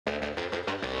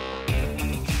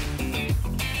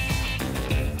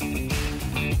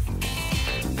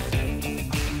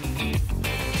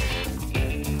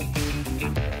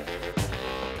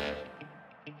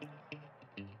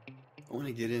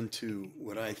get into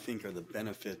what I think are the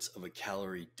benefits of a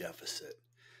calorie deficit.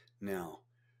 Now,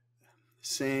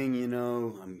 saying,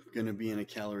 I'm going to be in a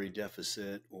calorie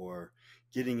deficit or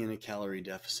getting in a calorie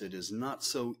deficit is not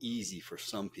so easy for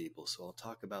some people. So I'll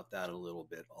talk about that a little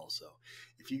bit also.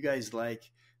 If you guys like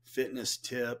fitness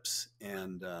tips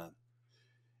and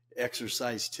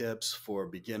exercise tips for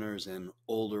beginners and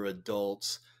older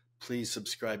adults, please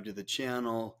subscribe to the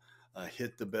channel,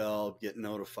 hit the bell, get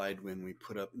notified when we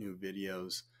put up new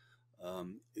videos.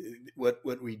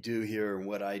 What we do here and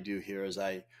what I do here is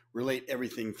I relate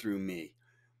everything through me.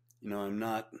 I'm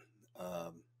not.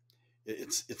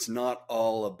 It's not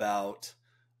all about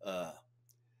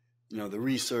the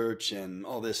research and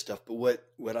all this stuff. But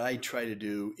what I try to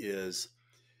do is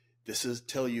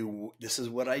tell you this is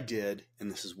what I did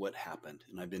and this is what happened.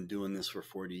 And I've been doing this for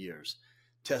 40 years,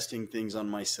 testing things on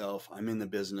myself. I'm in the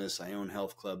business. I own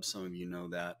health clubs. Some of you know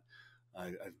that.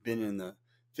 I've been in the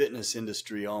fitness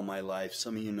industry all my life.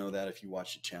 Some of you know that if you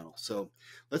watch the channel. So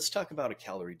let's talk about a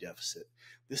calorie deficit.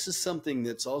 This is something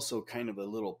that's also kind of a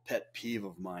little pet peeve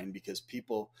of mine because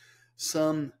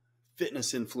some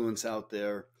fitness influencers out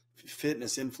there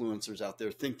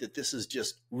think that this is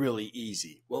just really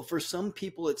easy. Well, for some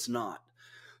people, it's not.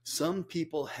 Some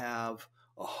people have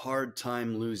a hard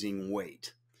time losing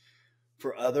weight.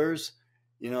 For others,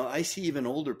 I see even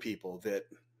older people that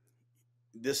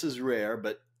this is rare,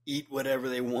 but eat whatever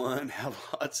they want, have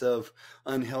lots of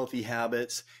unhealthy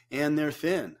habits, and they're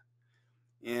thin.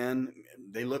 And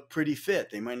they look pretty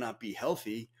fit. They might not be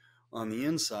healthy on the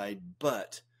inside,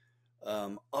 but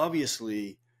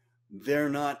obviously they're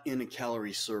not in a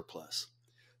calorie surplus.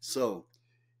 So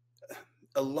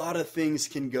a lot of things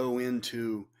can go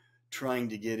into trying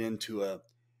to get into a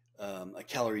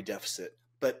calorie deficit.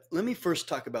 But let me first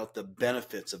talk about the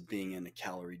benefits of being in a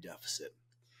calorie deficit.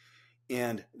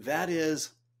 And that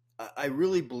is, I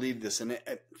really believe this. And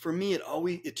for me,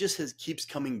 it just keeps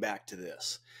coming back to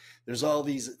this. There's all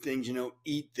these things,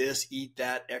 eat this, eat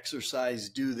that, exercise,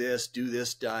 do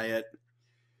this diet.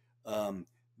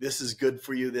 This is good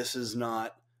for you. This is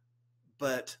not.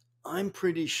 But I'm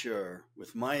pretty sure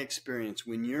with my experience,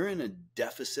 when you're in a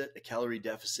calorie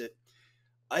deficit,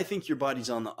 I think your body's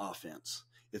on the offense.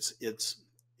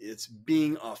 It's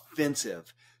being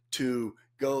offensive to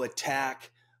go attack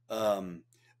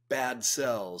bad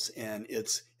cells, and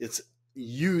it's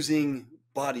using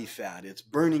body fat. It's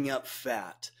burning up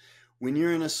fat. When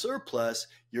you're in a surplus,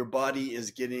 your body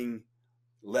is getting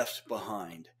left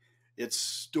behind. It's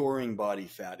storing body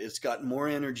fat. It's got more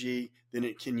energy than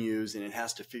it can use, and it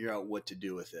has to figure out what to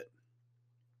do with it.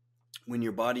 When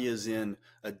your body is in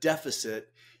a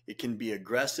deficit, it can be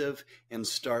aggressive and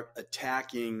start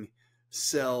attacking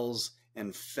cells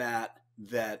and fat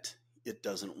that it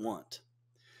doesn't want.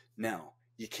 Now,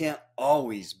 you can't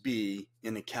always be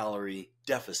in a calorie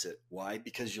deficit. Why?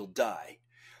 Because you'll die.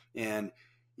 And,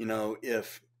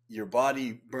 if your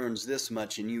body burns this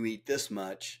much and you eat this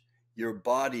much, your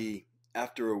body,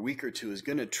 after a week or two, is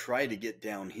going to try to get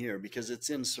down here because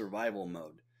it's in survival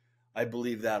mode. I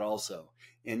believe that also.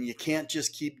 And you can't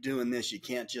just keep doing this. You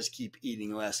can't just keep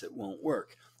eating less. It won't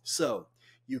work. So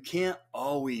you can't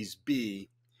always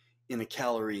be in a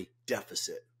calorie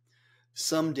deficit.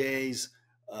 Some days,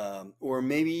 or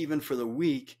maybe even for the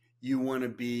week, you want to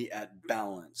be at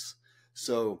balance.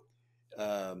 So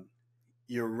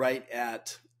you're right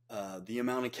at the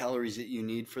amount of calories that you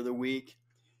need for the week.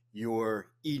 You're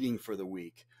eating for the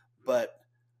week. But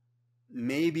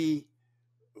maybe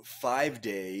 5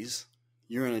 days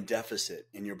you're in a deficit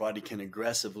and your body can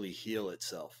aggressively heal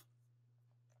itself.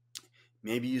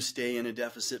 Maybe you stay in a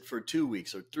deficit for 2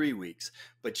 weeks or 3 weeks,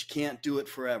 but you can't do it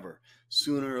forever.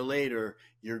 Sooner or later,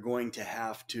 you're going to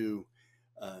have to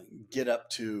get up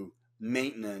to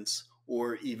maintenance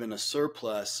or even a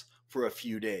surplus for a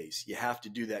few days. You have to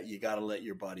do that. You got to let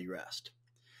your body rest.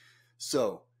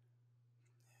 So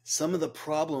some of the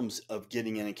problems of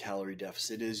getting in a calorie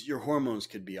deficit is your hormones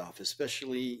could be off,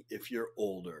 especially if you're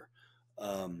older.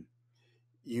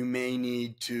 You may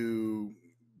need to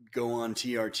go on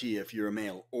TRT if you're a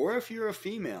male, or if you're a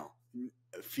female.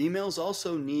 Females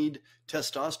also need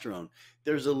testosterone.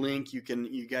 There's a link you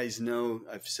guys know,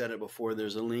 I've said it before,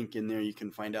 there's a link in there you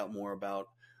can find out more about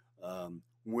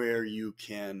where you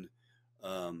can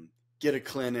get a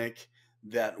clinic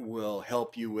that will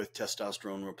help you with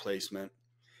testosterone replacement.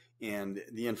 And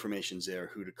the information's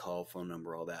there, who to call, phone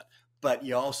number, all that. But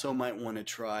you also might want to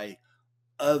try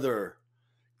other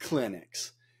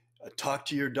clinics. Talk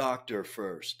to your doctor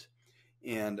first.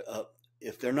 And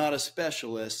if they're not a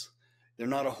specialist, they're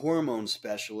not a hormone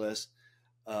specialist,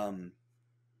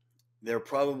 they're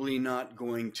probably not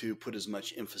going to put as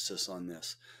much emphasis on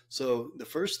this. So the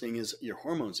first thing is your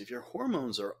hormones. If your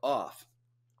hormones are off,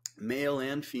 male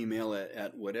and female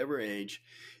at whatever age,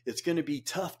 it's going to be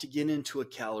tough to get into a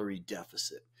calorie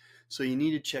deficit. So you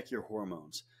need to check your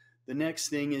hormones. The next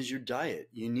thing is your diet.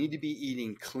 You need to be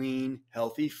eating clean,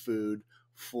 healthy food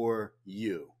for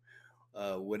you.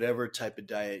 Whatever type of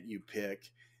diet you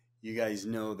pick. You guys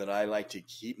know that I like to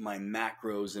keep my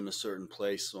macros in a certain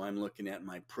place. So I'm looking at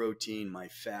my protein, my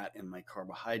fat, and my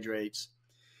carbohydrates,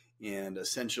 and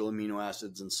essential amino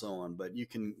acids and so on. But you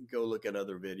can go look at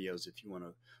other videos if you want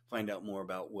to find out more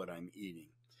about what I'm eating.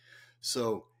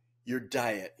 So your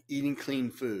diet, eating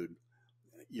clean food,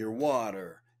 your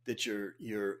water that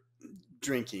you're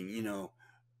drinking,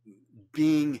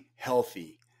 being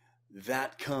healthy,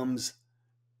 that comes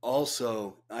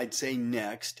also, I'd say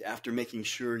next, after making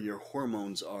sure your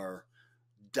hormones are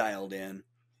dialed in,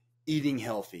 eating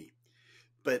healthy.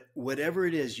 But whatever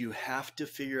it is, you have to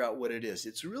figure out what it is.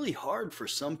 It's really hard for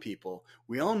some people.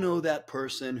 We all know that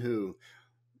person who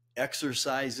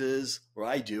exercises, or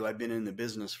I do, I've been in the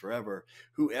business forever,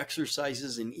 who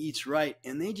exercises and eats right,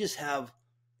 and they just have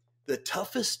the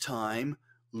toughest time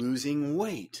losing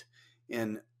weight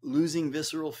and losing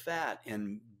visceral fat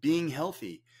and being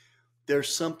healthy.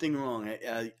 There's something wrong.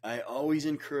 I always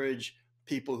encourage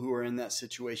people who are in that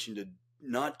situation to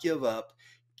not give up.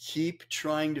 Keep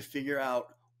trying to figure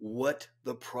out what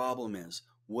the problem is,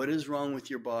 what is wrong with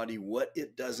your body, what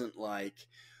it doesn't like,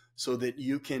 so that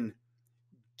you can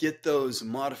get those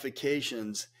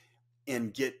modifications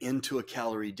and get into a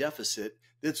calorie deficit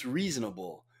that's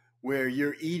reasonable, where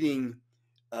you're eating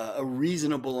a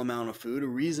reasonable amount of food, a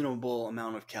reasonable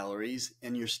amount of calories,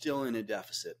 and you're still in a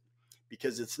deficit.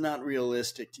 Because it's not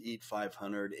realistic to eat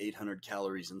 500, 800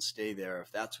 calories and stay there if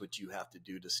that's what you have to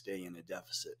do to stay in a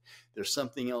deficit. There's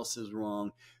something else is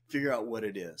wrong. Figure out what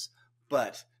it is.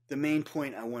 But the main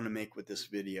point I want to make with this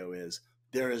video is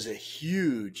there is a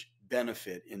huge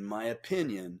benefit, in my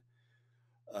opinion,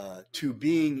 to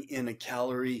being in a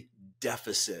calorie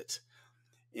deficit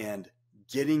and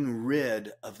getting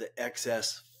rid of the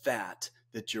excess fat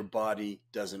that your body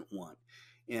doesn't want.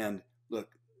 And look,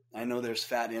 I know there's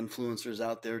fat influencers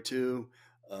out there too,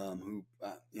 who,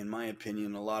 in my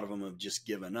opinion, a lot of them have just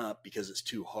given up because it's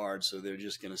too hard. So they're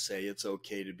just going to say it's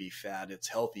okay to be fat. It's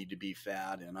healthy to be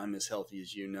fat. And I'm as healthy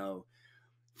as you know.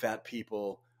 Fat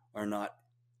people are not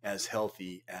as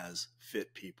healthy as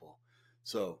fit people.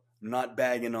 So I'm not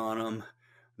bagging on them.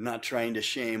 I'm not trying to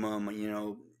shame them.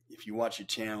 If you watch a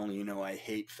channel, I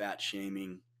hate fat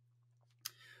shaming.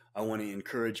 I want to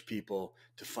encourage people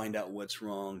to find out what's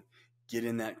wrong, get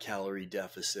in that calorie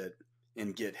deficit,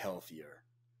 and get healthier.